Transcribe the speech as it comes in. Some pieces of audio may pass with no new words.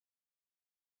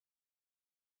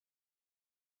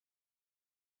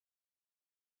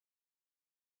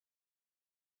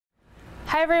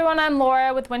Hi everyone, I'm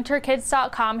Laura with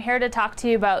WinterKids.com, here to talk to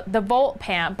you about the Volt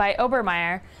Pant by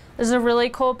Obermeyer. This is a really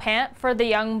cool pant for the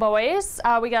young boys.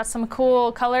 We got some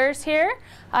cool colors here.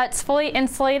 It's fully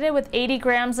insulated with 80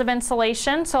 grams of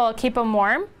insulation, so it'll keep them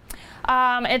warm.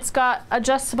 It's got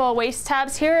adjustable waist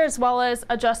tabs here as well as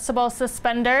adjustable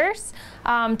suspenders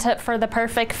for the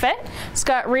perfect fit. It's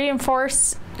got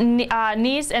reinforced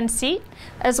knees and seat,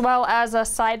 as well as a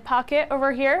side pocket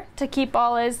over here to keep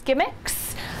all his gimmicks.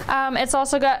 It's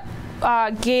also got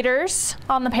gaiters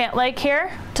on the pant leg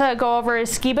here to go over his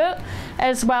ski boot,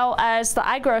 as well as the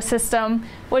eye-grow system,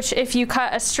 which if you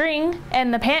cut a string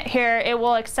in the pant here, it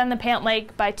will extend the pant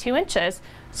leg by 2 inches,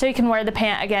 so you can wear the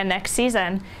pant again next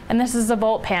season. And this is the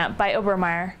Volt Pant by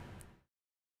Obermeyer.